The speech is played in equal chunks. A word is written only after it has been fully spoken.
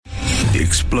the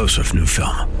explosive new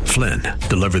film, Flynn,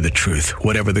 Deliver the Truth,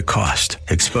 Whatever the Cost,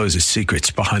 exposes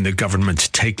secrets behind the government's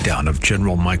takedown of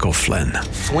General Michael Flynn.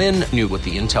 Flynn knew what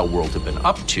the intel world had been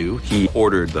up to. He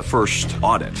ordered the first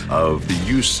audit of the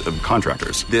use of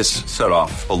contractors. This set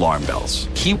off alarm bells.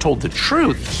 He told the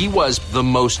truth. He was the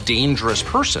most dangerous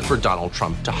person for Donald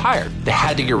Trump to hire. They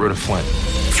had to get rid of Flynn.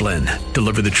 Flynn,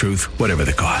 Deliver the Truth, Whatever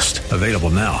the Cost. Available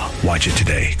now. Watch it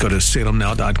today. Go to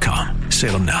salemnow.com.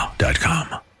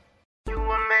 salemnow.com. You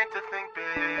were meant to think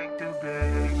big, too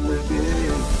big, big.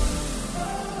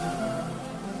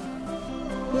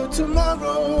 Your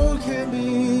tomorrow can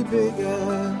be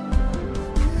bigger.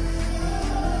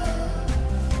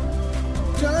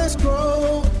 Just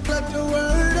grow, let the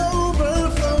word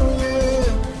overflow, yeah.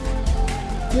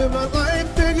 Live a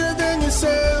life bigger than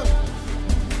yourself.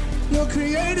 You're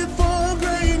created for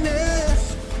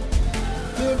greatness.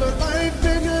 Live a life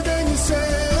bigger than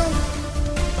yourself.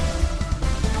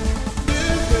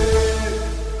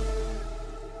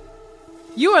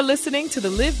 You are listening to the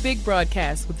Live Big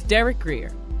broadcast with Derek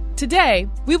Greer. Today,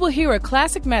 we will hear a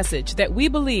classic message that we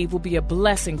believe will be a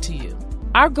blessing to you.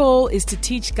 Our goal is to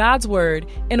teach God's Word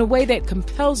in a way that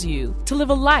compels you to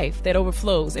live a life that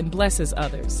overflows and blesses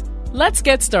others. Let's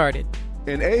get started.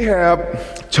 And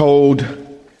Ahab told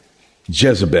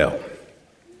Jezebel.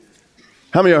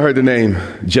 How many of y'all heard the name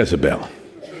Jezebel?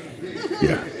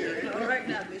 Yeah.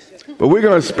 But we're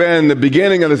going to spend the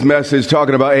beginning of this message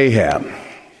talking about Ahab.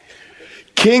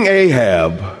 King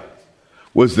Ahab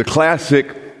was the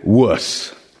classic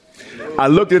wuss. I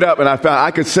looked it up and I found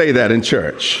I could say that in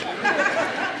church.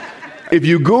 If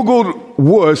you Googled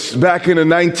wuss back in the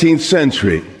 19th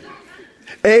century,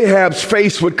 Ahab's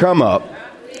face would come up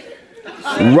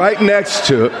right next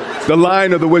to the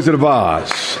line of the Wizard of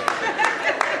Oz.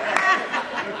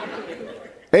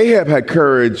 Ahab had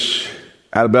courage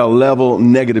at about level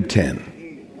 -10.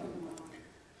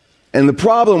 And the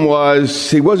problem was,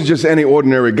 he wasn't just any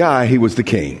ordinary guy, he was the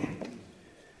king.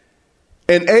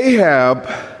 And Ahab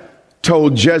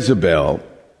told Jezebel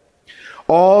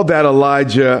all that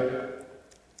Elijah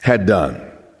had done.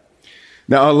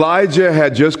 Now, Elijah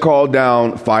had just called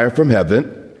down fire from heaven.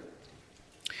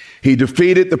 He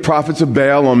defeated the prophets of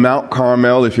Baal on Mount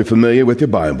Carmel, if you're familiar with your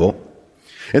Bible.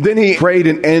 And then he prayed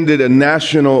and ended a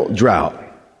national drought.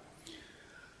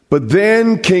 But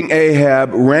then King Ahab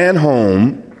ran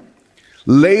home,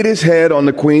 laid his head on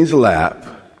the queen's lap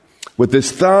with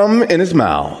his thumb in his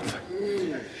mouth,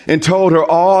 and told her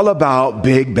all about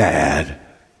big bad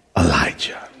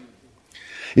Elijah.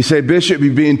 You say, Bishop,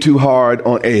 you're being too hard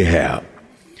on Ahab.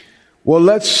 Well,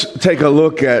 let's take a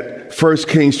look at 1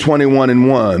 Kings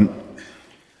 21:1,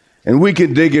 and we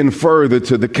can dig in further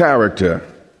to the character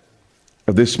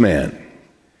of this man.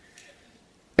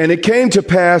 And it came to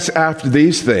pass after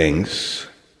these things,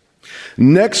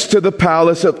 next to the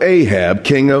palace of Ahab,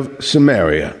 king of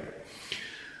Samaria.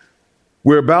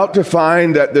 We're about to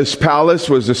find that this palace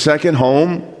was the second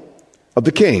home of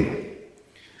the king.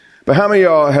 But how many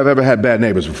of y'all have ever had bad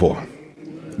neighbors before?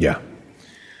 Yeah.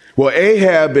 Well,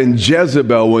 Ahab and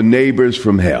Jezebel were neighbors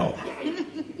from hell.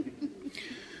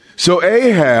 So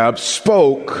Ahab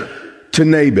spoke to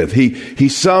Naboth. He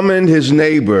summoned his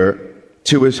neighbor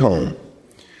to his home.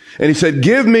 And he said,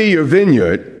 give me your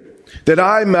vineyard that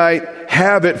I might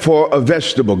have it for a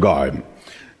vegetable garden.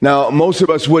 Now, most of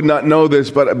us would not know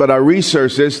this, but I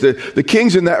researched this. The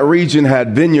kings in that region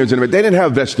had vineyards, and they didn't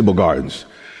have vegetable gardens.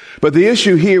 But the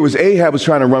issue here was Ahab was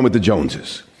trying to run with the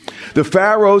Joneses. The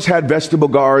pharaohs had vegetable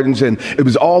gardens, and it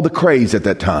was all the craze at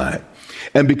that time.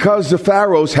 And because the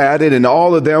pharaohs had it, and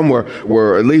all of them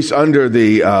were at least under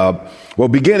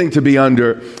beginning to be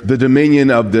under the dominion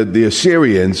of the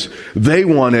Assyrians, they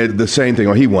wanted the same thing,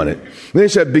 or he wanted. And they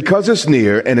said, because it's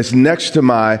near and it's next to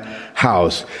my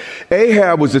house.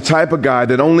 Ahab was the type of guy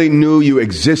that only knew you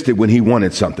existed when he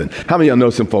wanted something. How many of y'all know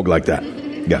some folk like that?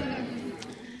 Yeah.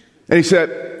 And he said,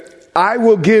 I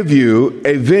will give you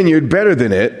a vineyard better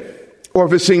than it. Or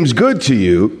if it seems good to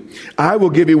you, I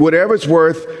will give you whatever it's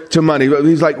worth to money.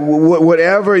 He's like,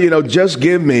 whatever, just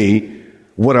give me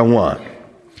what I want.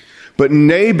 But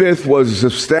Naboth was a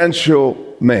substantial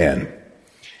man,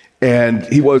 and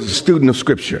he was a student of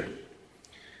Scripture.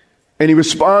 And he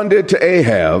responded to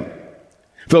Ahab,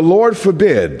 the Lord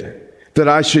forbid that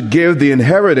I should give the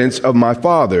inheritance of my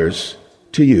fathers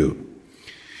to you.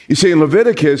 You see, in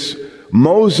Leviticus,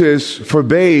 Moses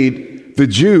forbade the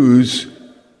Jews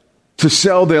to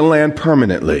sell their land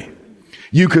permanently.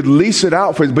 You could lease it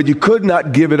out but you could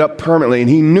not give it up permanently. And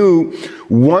he knew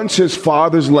once his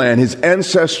father's land, his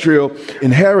ancestral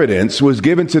inheritance was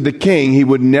given to the king, he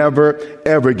would never,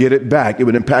 ever get it back. It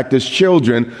would impact his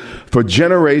children for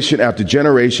generation after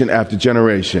generation after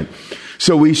generation.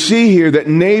 So we see here that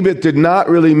Naboth did not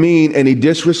really mean any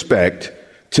disrespect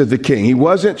to the king. He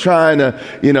wasn't trying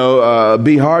to,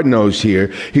 be hard-nosed here.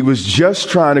 He was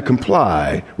just trying to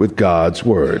comply with God's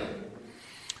word.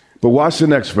 But watch the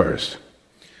next verse.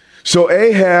 So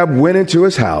Ahab went into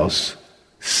his house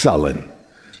sullen,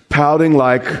 pouting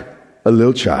like a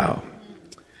little child,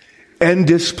 and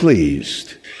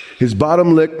displeased. His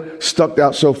bottom lip stuck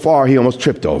out so far he almost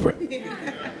tripped over it.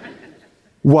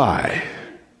 Why?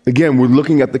 Again, we're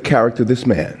looking at the character of this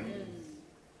man.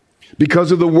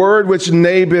 Because of the word which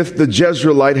Naboth the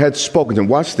Jezreelite had spoken to him.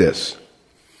 Watch this.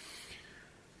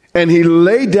 And he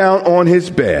lay down on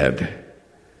his bed,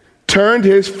 turned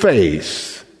his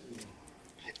face,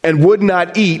 and would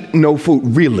not eat no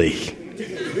food. Really?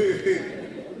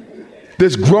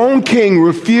 This grown king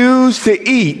refused to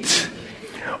eat,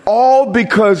 all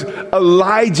because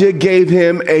Elijah gave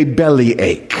him a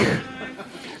bellyache.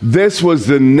 This was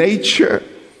the nature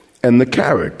and the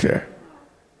character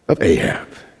of Ahab.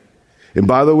 And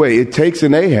by the way, it takes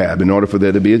an Ahab in order for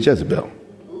there to be a Jezebel.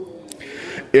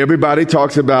 Everybody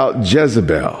talks about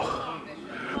Jezebel,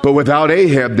 but without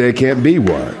Ahab, there can't be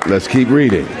one. Let's keep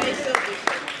reading.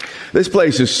 This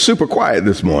place is super quiet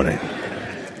this morning.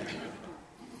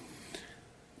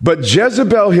 But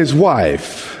Jezebel, his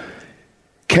wife,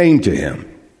 came to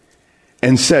him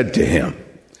and said to him,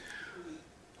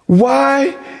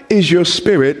 why is your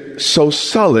spirit so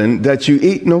sullen that you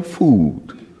eat no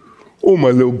food? Oh, my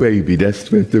little baby,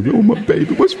 that's oh, my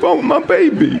baby. What's wrong with my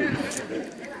baby?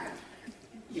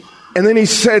 And then he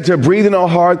said to her, breathing all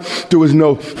hard, there was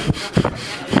no...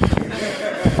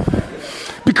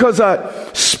 Because I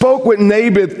spoke with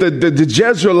Naboth the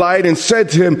Jezreelite and said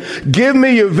to him, give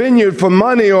me your vineyard for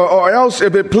money, or else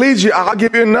if it please you, I'll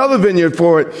give you another vineyard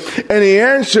for it. And he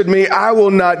answered me, I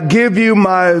will not give you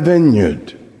my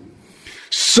vineyard.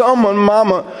 Someone,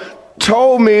 mama,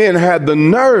 told me and had the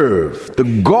nerve, the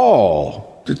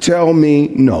gall to tell me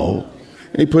no.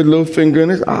 And he put a little finger in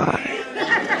his eye.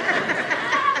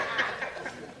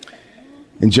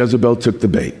 And Jezebel took the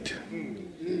bait.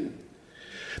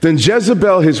 Then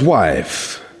Jezebel, his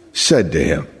wife, said to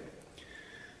him,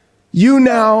 you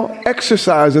now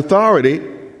exercise authority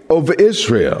over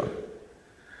Israel.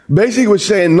 Basically, was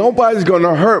saying nobody's going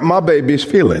to hurt my baby's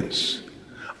feelings.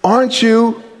 Aren't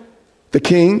you the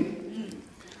king?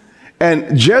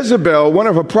 And Jezebel, one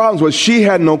of her problems was she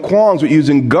had no qualms with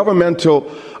using governmental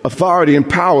authority and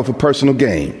power for personal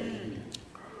gain.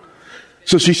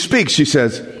 So she speaks, she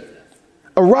says,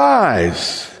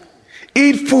 arise,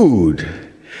 eat food,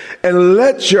 and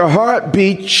let your heart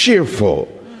be cheerful.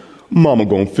 Mama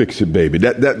gonna fix it, baby.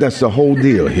 That's the whole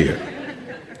deal here.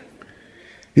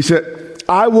 He said,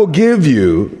 I will give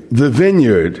you the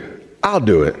vineyard. I'll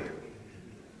do it.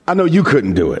 I know you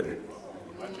couldn't do it.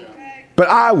 But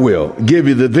I will give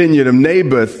you the vineyard of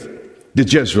Naboth the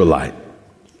Jezreelite.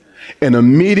 And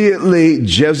immediately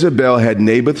Jezebel had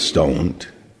Naboth stoned.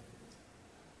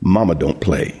 Mama don't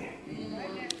play.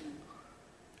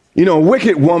 You know, a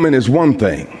wicked woman is one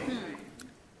thing,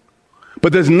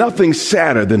 but there's nothing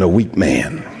sadder than a weak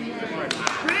man.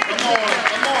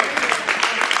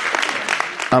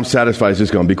 I'm satisfied it's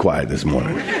just going to be quiet this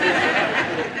morning.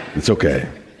 It's okay.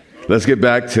 Let's get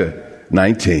back to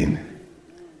 19.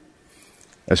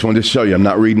 I just wanted to show you, I'm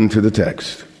not reading to the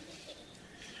text.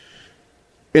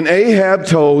 And Ahab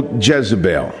told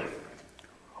Jezebel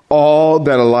all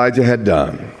that Elijah had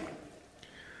done.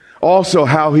 Also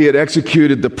how he had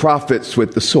executed the prophets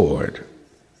with the sword.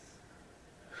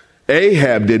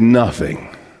 Ahab did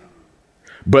nothing,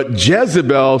 but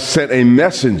Jezebel sent a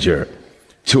messenger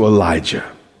to Elijah.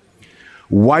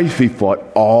 Wifey fought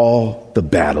all the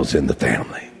battles in the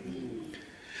family.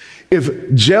 If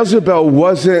Jezebel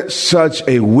wasn't such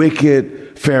a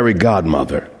wicked fairy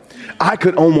godmother, I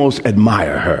could almost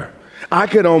admire her. I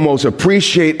could almost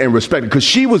appreciate and respect her because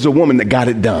she was a woman that got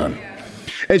it done.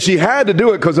 And she had to do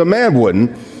it because a man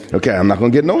wouldn't. Okay, I'm not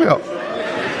going to get no help.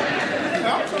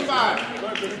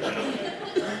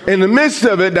 In the midst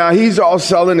of it, now he's all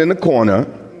sullen in the corner,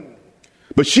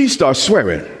 but she starts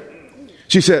swearing.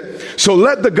 She said, so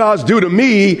let the gods do to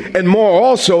me and more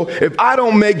also if I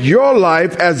don't make your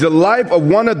life as the life of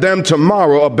one of them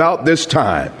tomorrow about this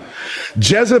time.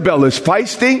 Jezebel is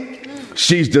feisty,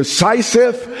 she's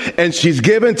decisive, and she's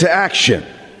given to action.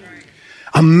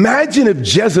 Imagine if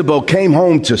Jezebel came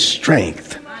home to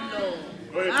strength.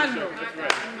 I know.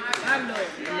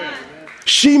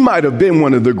 She might have been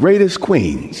one of the greatest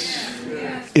queens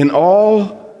in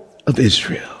all of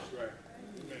Israel.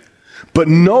 But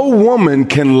no woman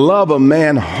can love a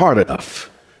man hard enough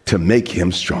to make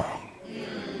him strong.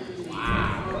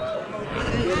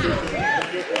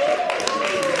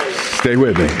 Stay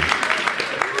with me.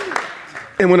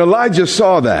 And when Elijah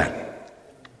saw that,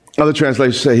 other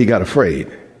translations say he got afraid.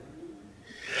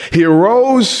 He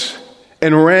arose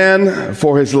and ran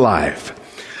for his life.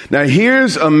 Now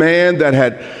here's a man that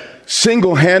had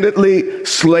single-handedly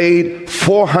slayed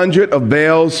 400 of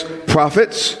Baal's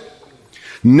prophets.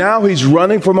 Now he's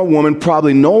running from a woman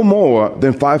probably no more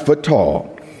than 5 foot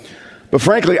tall. But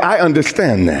frankly, I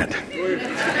understand that.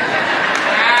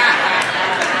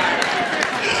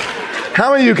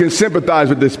 How many of you can sympathize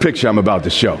with this picture I'm about to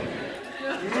show?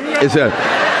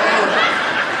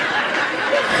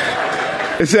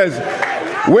 It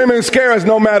says, women scare us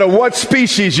no matter what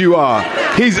species you are.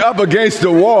 He's up against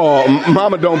the wall.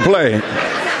 Mama don't play.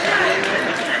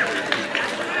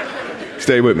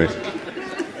 Stay with me.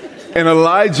 And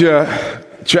Elijah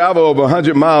traveled over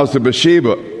 100 miles to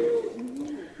Beersheba,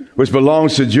 which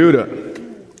belongs to Judah,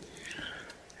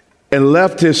 and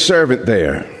left his servant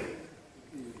there.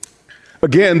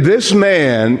 Again, this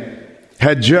man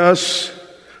had just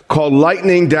called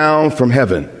lightning down from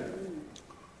heaven.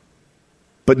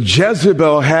 But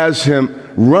Jezebel has him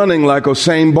running like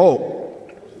Usain Bolt.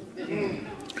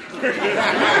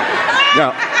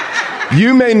 Now,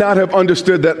 you may not have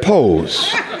understood that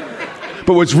pose.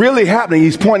 But what's really happening,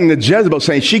 he's pointing to Jezebel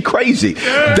saying, she crazy.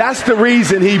 That's the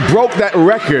reason he broke that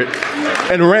record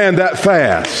and ran that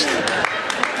fast.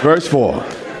 Verse 4.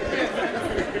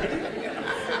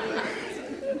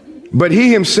 But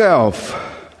he himself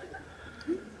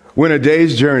went a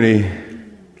day's journey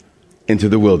into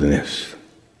the wilderness.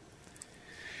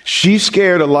 She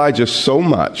scared Elijah so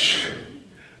much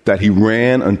that he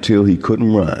ran until he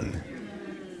couldn't run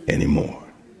anymore.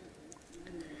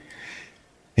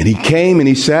 And he came and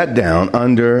he sat down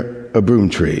under a broom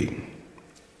tree.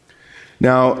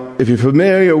 Now, if you're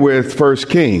familiar with 1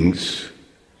 Kings,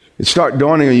 it starts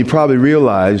dawning on you, probably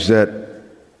realize that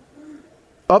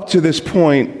up to this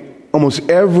point, almost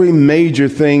every major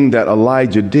thing that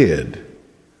Elijah did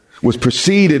was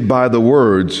preceded by the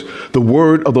words, the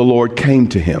word of the Lord came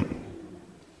to him.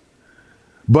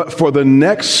 But for the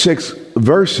next 6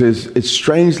 verses, it's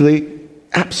strangely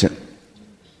absent.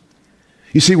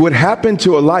 You see, what happened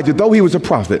to Elijah, though he was a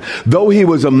prophet, though he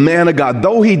was a man of God,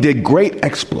 though he did great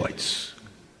exploits,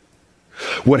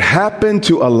 what happened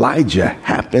to Elijah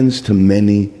happens to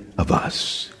many of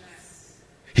us.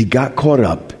 He got caught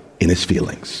up in his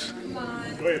feelings.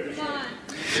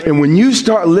 And when you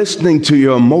start listening to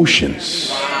your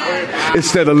emotions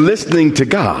instead of listening to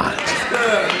God,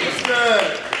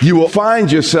 you will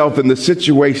find yourself in the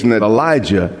situation that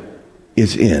Elijah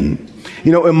is in.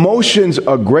 You know, emotions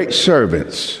are great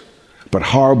servants, but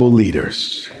horrible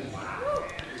leaders.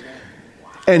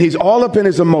 And he's all up in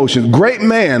his emotions. Great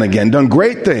man, again, done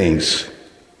great things.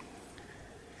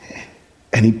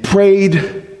 And he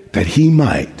prayed that he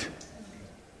might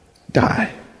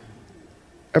die.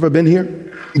 Ever been here?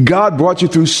 God brought you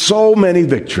through so many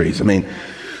victories. I mean,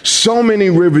 so many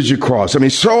rivers you crossed. I mean,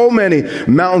 so many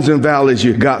mountains and valleys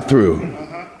you got through.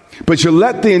 But you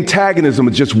let the antagonism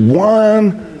of just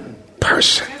one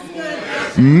person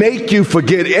make you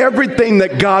forget everything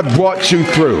that God brought you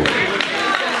through.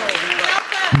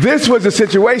 This was a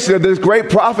situation of this great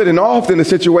prophet, and often a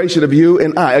situation of you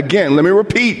and I. Again, let me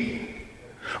repeat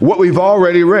what we've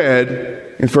already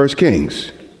read in 1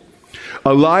 Kings.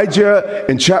 Elijah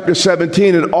in chapter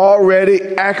 17 had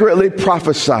already accurately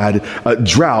prophesied a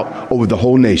drought over the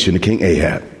whole nation to King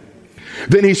Ahab.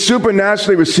 Then he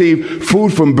supernaturally received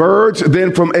food from birds,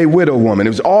 then from a widow woman. It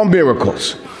was all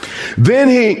miracles. Then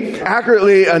he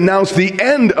accurately announced the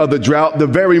end of the drought the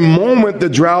very moment the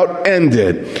drought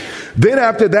ended. Then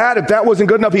after that, if that wasn't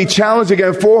good enough, he challenged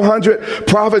again 400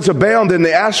 prophets of Baal, and then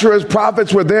the Asherah's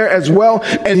prophets were there as well,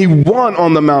 and he won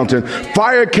on the mountain.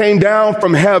 Fire came down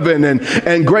from heaven,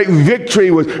 and great victory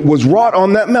was wrought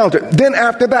on that mountain. Then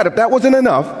after that, if that wasn't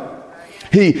enough,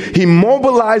 he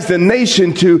mobilized the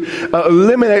nation to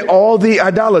eliminate all the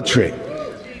idolatry.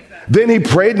 Then he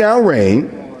prayed down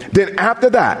rain. Then after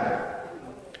that,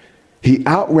 he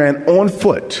outran on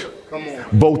foot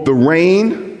both the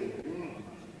rain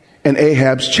and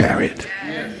Ahab's chariot.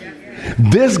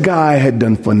 This guy had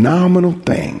done phenomenal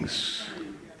things.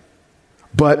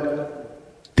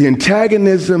 But the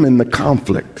antagonism and the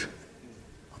conflict,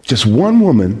 just one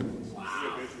woman,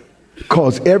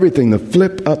 caused everything to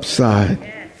flip upside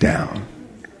down.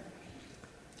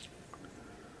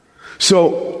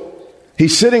 So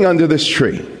he's sitting under this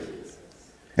tree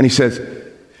and he says,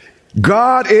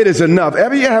 God, it is enough.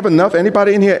 Ever you have enough?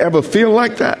 Anybody in here ever feel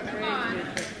like that?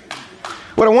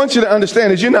 What I want you to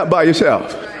understand is you're not by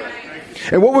yourself.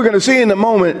 And what we're going to see in a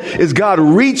moment is God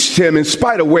reached him in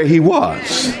spite of where he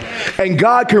was. And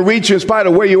God can reach you in spite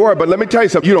of where you are. But let me tell you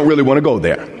something, you don't really want to go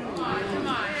there.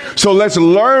 So let's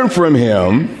learn from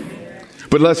him,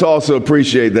 but let's also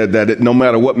appreciate that no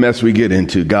matter what mess we get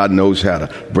into, God knows how to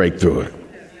break through it.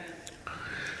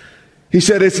 He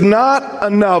said, it's not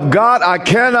enough. God, I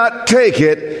cannot take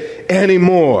it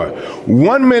anymore.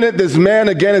 1 minute, this man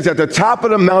again is at the top of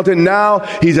the mountain. Now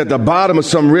he's at the bottom of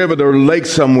some river or lake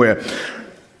somewhere.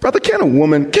 Brother, can't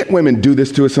women do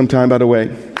this to us sometime, by the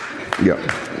way? Yeah,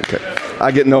 okay.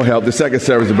 I get no help. The second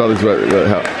service, the brothers will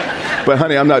help. But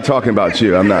honey, I'm not talking about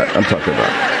you. I'm talking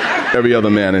about every other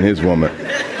man and his woman.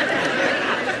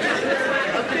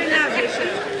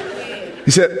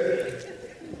 He said,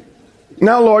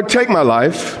 now, Lord, take my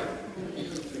life,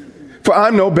 for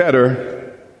I'm no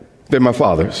better than my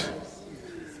fathers.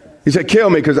 He said, kill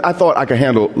me, because I thought I could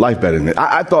handle life better than this.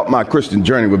 I thought my Christian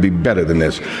journey would be better than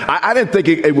this. I didn't think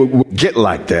it would get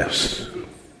like this.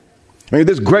 I mean,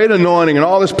 this great anointing and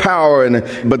all this power,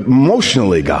 but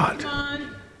emotionally, God,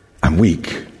 I'm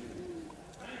weak.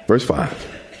 Verse 5.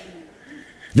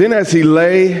 Then as he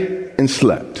lay and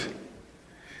slept.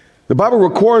 The Bible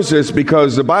records this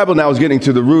because the Bible now is getting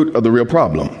to the root of the real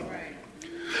problem.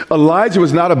 Elijah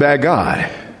was not a bad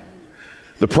guy.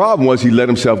 The problem was he let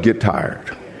himself get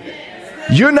tired.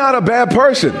 You're not a bad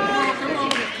person.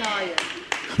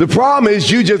 The problem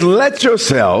is you just let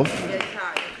yourself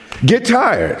get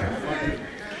tired.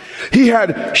 He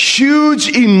had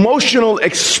huge emotional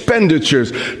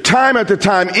expenditures, time after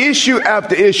time, issue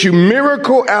after issue,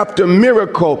 miracle after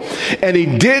miracle, and he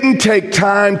didn't take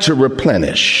time to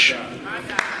replenish.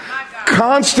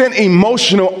 Constant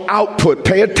emotional output.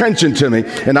 Pay attention to me.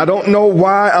 And I don't know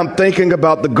why I'm thinking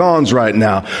about the Gons right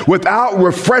now. Without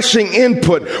refreshing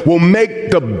input will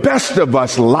make the best of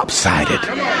us lopsided.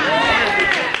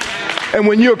 And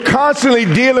when you're constantly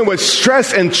dealing with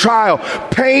stress and trial,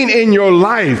 pain in your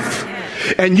life,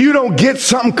 and you don't get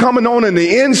something coming on in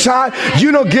the inside,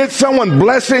 you don't get someone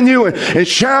blessing you and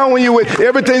showering you with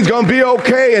everything's going to be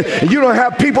okay, and you don't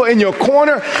have people in your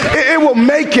corner, it will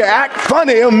make you act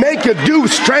funny. It'll make you do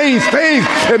strange things.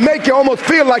 It make you almost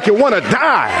feel like you want to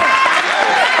die.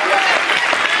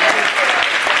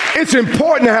 It's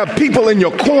important to have people in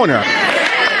your corner.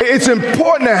 It's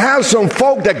important to have some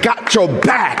folk that got your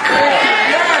back.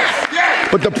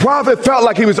 But the prophet felt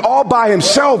like he was all by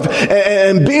himself,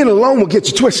 and being alone will get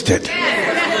you twisted.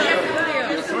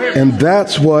 And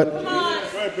that's what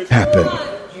happened.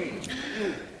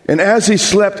 And as he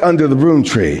slept under the broom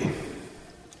tree,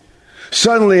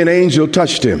 suddenly an angel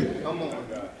touched him.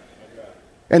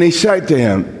 And he said to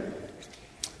him,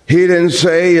 he didn't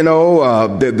say,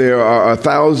 that there are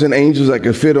 1,000 angels that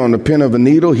could fit on the pin of a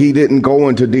needle. He didn't go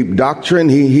into deep doctrine.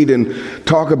 He didn't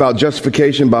talk about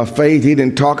justification by faith. He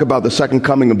didn't talk about the second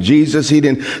coming of Jesus. He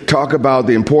didn't talk about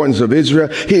the importance of Israel.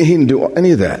 He didn't do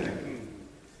any of that.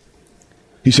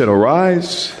 He said,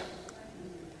 arise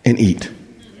and eat.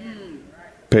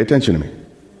 Pay attention to me.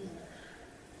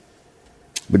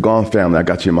 The Gone family, I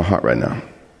got you in my heart right now.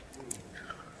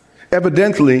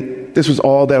 Evidently, this was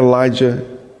all that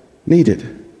Elijah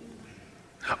needed.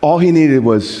 All he needed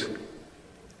was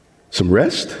some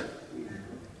rest,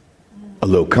 a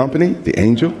little company, the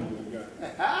angel,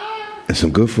 and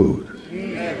some good food.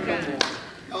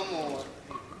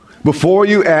 Before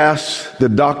you ask the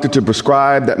doctor to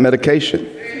prescribe that medication,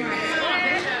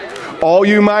 all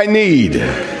you might need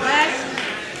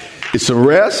is some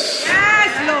rest,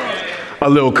 a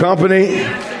little company,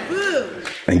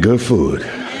 and good food.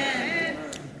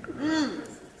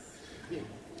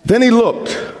 Then he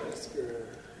looked,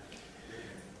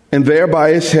 and there by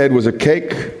his head was a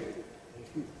cake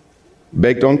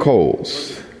baked on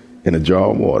coals in a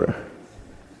jar of water.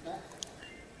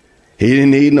 He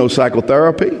didn't need no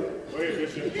psychotherapy,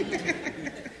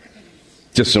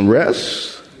 just some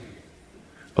rest,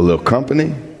 a little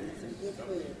company,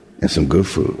 and some good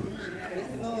food.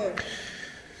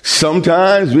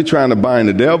 Sometimes we're trying to bind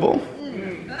the devil.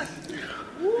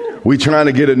 We're trying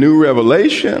to get a new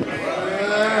revelation.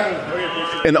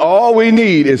 And all we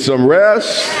need is some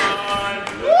rest,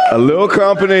 a little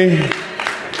company,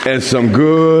 and some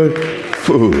good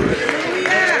food.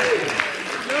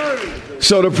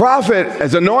 So the prophet,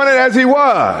 as anointed as he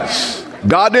was,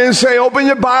 God didn't say, open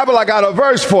your Bible, I got a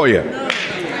verse for you.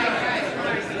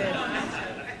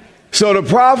 So the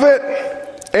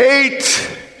prophet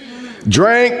ate,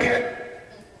 drank.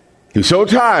 He was so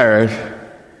tired,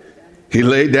 he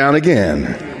laid down again.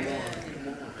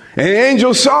 And the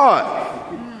angel saw it.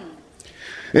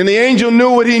 And the angel knew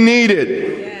what he needed.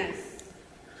 Yes.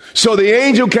 So the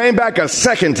angel came back a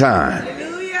second time.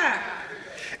 Hallelujah.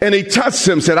 And he touched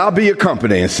him, said, I'll be your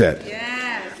company, and said,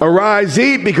 yes. Arise,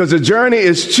 eat, because the journey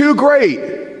is too great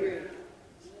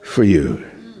for you.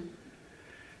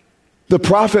 The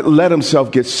prophet let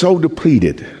himself get so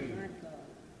depleted,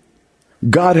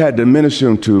 God had to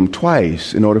minister to him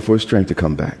twice in order for his strength to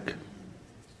come back.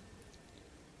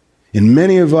 And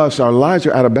many of us, our lives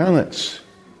are out of balance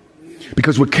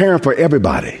because we're caring for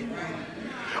everybody.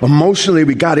 Emotionally,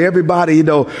 we got everybody,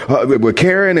 we're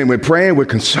caring and we're praying, we're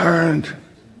concerned.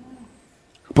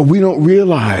 But we don't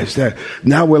realize that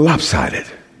now we're lopsided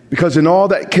because in all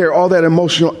that care, all that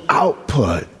emotional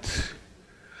output,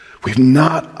 we've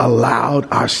not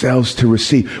allowed ourselves to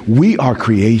receive. We are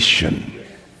creation.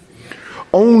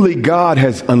 Only God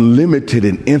has unlimited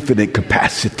and infinite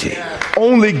capacity.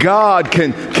 Only God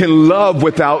can love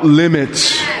without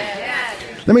limits.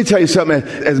 Let me tell you something,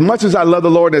 man. As much as I love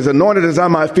the Lord, as anointed as I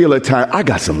might feel at times, I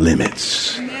got some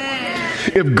limits.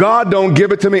 If God don't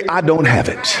give it to me, I don't have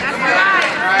it.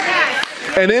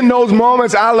 And in those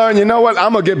moments, I learned, you know what?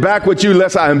 I'm going to get back with you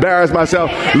lest I embarrass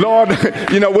myself. Lord,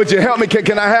 would you help me?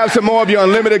 Can I have some more of your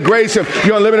unlimited grace and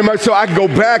your unlimited mercy so I can go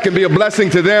back and be a blessing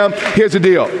to them? Here's the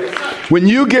deal. When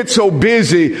you get so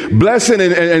busy blessing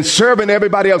and serving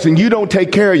everybody else and you don't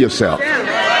take care of yourself,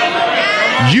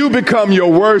 you become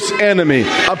your worst enemy.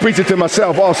 I'm preaching to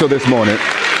myself also this morning.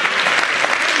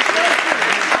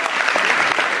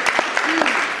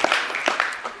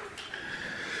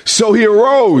 So he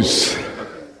arose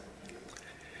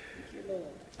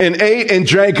and ate and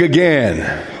drank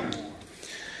again.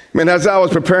 Man, as I was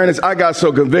preparing this, I got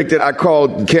so convicted, I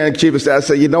called Ken Chief of Staff. I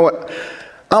said, you know what?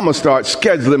 I'm going to start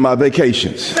scheduling my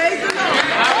vacations.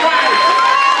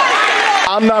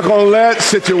 I'm not going to let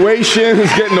situations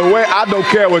get in the way. I don't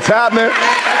care what's happening.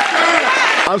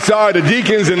 I'm sorry, the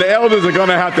deacons and the elders are going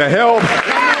to have to help.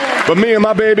 But me and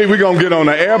my baby, we're going to get on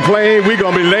an airplane. We're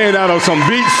going to be laying out on some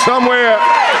beach somewhere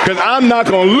because I'm not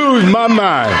going to lose my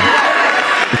mind.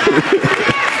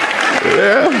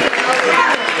 Yeah.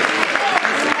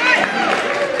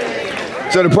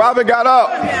 So the prophet got up.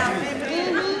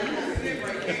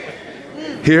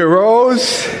 He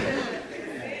arose,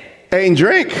 ate and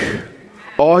drank.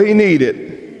 All he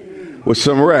needed was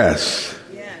some rest,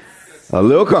 a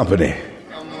little company,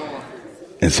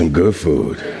 and some good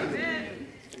food.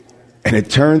 And it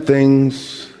turned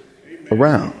things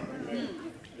around.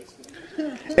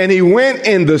 And he went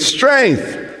in the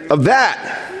strength of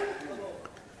that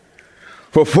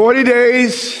for 40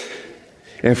 days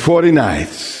and 40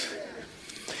 nights.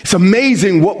 It's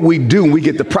amazing what we do when we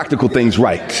get the practical things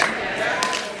right.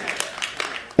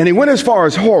 And he went as far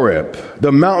as Horeb,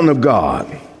 the mountain of God.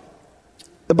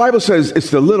 The Bible says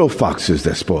it's the little foxes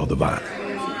that spoil the vine.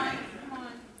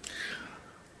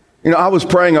 I was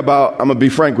praying about, I'm going to be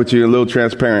frank with you, a little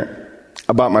transparent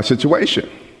about my situation.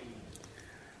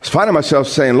 I was finding myself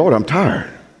saying, Lord, I'm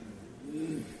tired.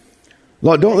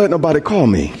 Lord, don't let nobody call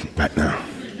me right now.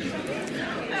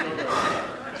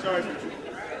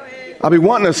 I'll be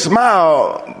wanting to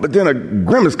smile, but then a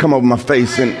grimace come over my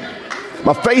face, and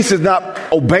my face is not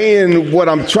obeying what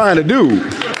I'm trying to do.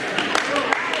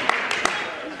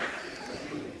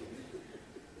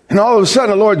 And all of a sudden,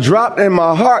 the Lord dropped in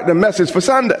my heart the message for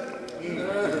Sunday.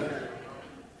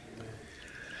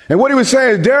 And what he was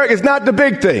saying is, Derek, it's not the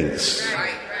big things.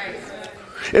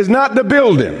 It's not the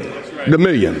building, the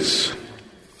millions.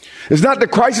 It's not the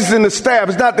crisis in the staff.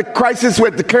 It's not the crisis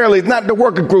with the care lead. It's not the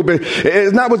worker group.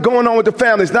 It's not what's going on with the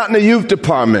family. It's not in the youth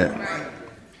department.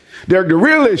 Derek, the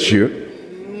real issue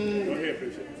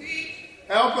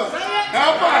help us.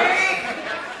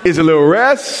 Is a little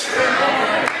rest,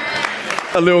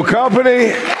 a little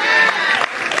company,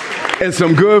 and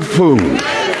some good food.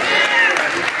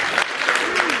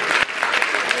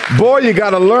 Boy, you got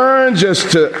to learn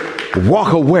just to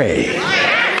walk away.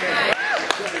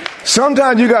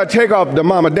 Sometimes you got to take off the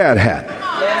mom and dad hat.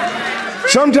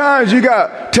 Sometimes you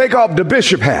got to take off the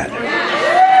bishop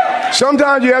hat.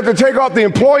 Sometimes you have to take off the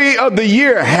employee of the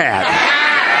year hat.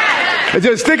 And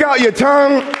just stick out your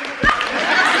tongue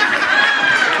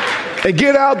and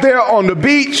get out there on the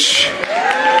beach,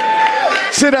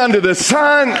 sit under the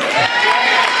sun,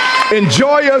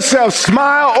 enjoy yourself,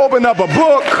 smile, open up a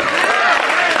book.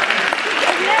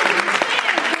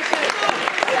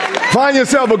 Find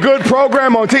yourself a good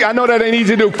program on TV. I know that ain't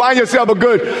easy to do. Find yourself a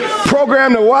good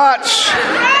program to watch.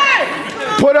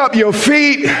 Put up your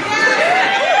feet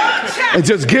and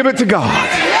just give it to God.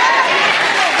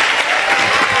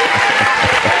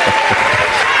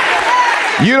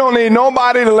 You don't need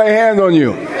nobody to lay hands on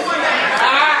you.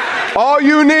 All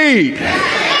you need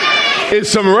is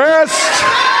some rest,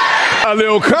 a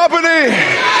little company,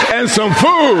 and some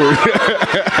food.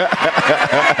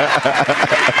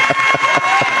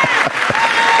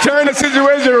 Turn the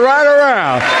situation right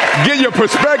around. Get your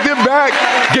perspective back.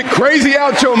 Get crazy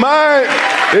out your mind.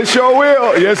 It sure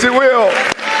will. Yes, it will.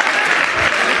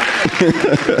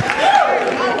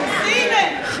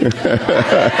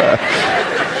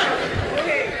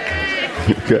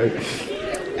 Okay.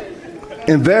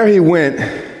 And there he went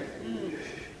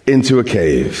into a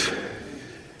cave.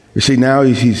 You see, now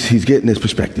he's getting his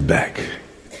perspective back.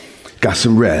 Got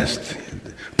some rest.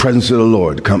 Presence of the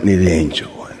Lord, the company of the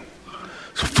angel. And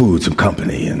some food, some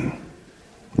company, and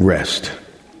rest.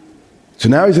 So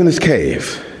now he's in his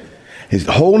cave. His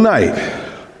whole night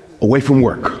away from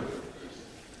work.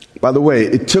 By the way,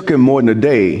 it took him more than a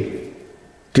day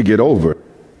to get over.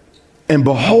 And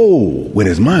behold, when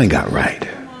his mind got right,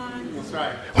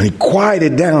 when he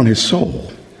quieted down his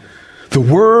soul, the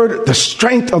word, the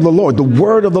strength of the Lord, the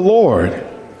word of the Lord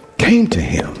came to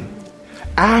him.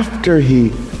 After he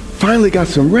finally got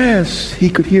some rest, he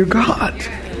could hear God.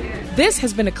 This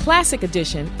has been a classic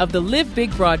edition of the Live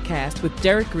Big broadcast with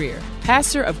Derek Grier,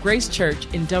 pastor of Grace Church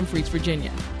in Dumfries,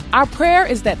 Virginia. Our prayer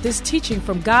is that this teaching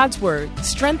from God's Word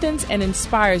strengthens and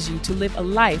inspires you to live a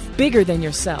life bigger than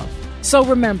yourself. So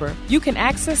remember, you can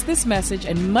access this message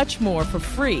and much more for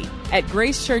free at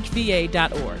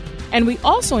gracechurchva.org. And we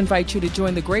also invite you to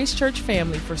join the Grace Church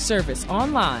family for service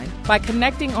online by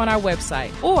connecting on our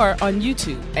website or on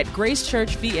YouTube at Grace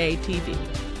Church VA TV.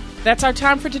 That's our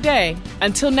time for today.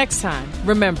 Until next time,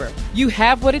 remember, you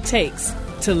have what it takes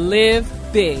to live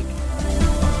big.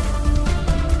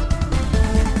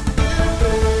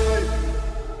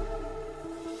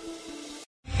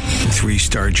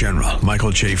 Three-star General Michael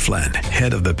J. Flynn,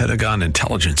 head of the Pentagon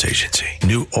Intelligence Agency,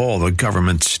 knew all the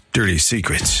government's dirty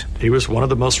secrets. He was one of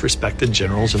the most respected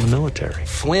generals in the military.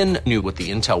 Flynn knew what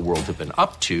the intel world had been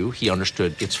up to. He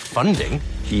understood its funding.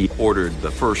 He ordered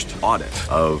the first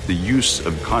audit of the use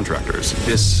of contractors.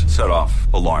 This set off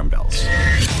alarm bells.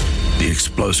 The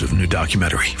explosive new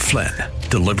documentary, Flynn,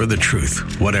 Deliver the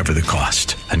Truth, Whatever the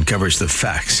Cost, uncovers the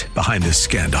facts behind this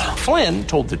scandal. Flynn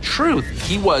told the truth.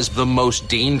 He was the most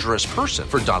dangerous person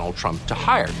for Donald Trump to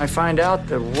hire. I find out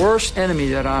the worst enemy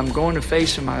that I'm going to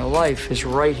face in my life is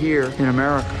right here in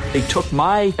America. They took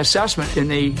my assessment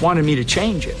and they wanted me to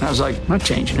change it. And I was like, I'm not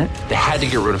changing it. They had to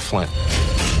get rid of Flynn.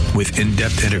 With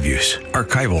in-depth interviews,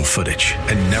 archival footage,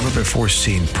 and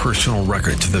never-before-seen personal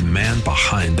records of the man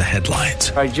behind the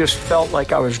headlines. I just felt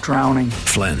like I was drowning.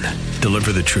 Flynn,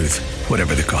 Deliver the Truth,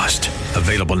 Whatever the Cost.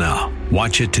 Available now.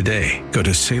 Watch it today. Go to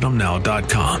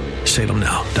salemnow.com.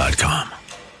 salemnow.com.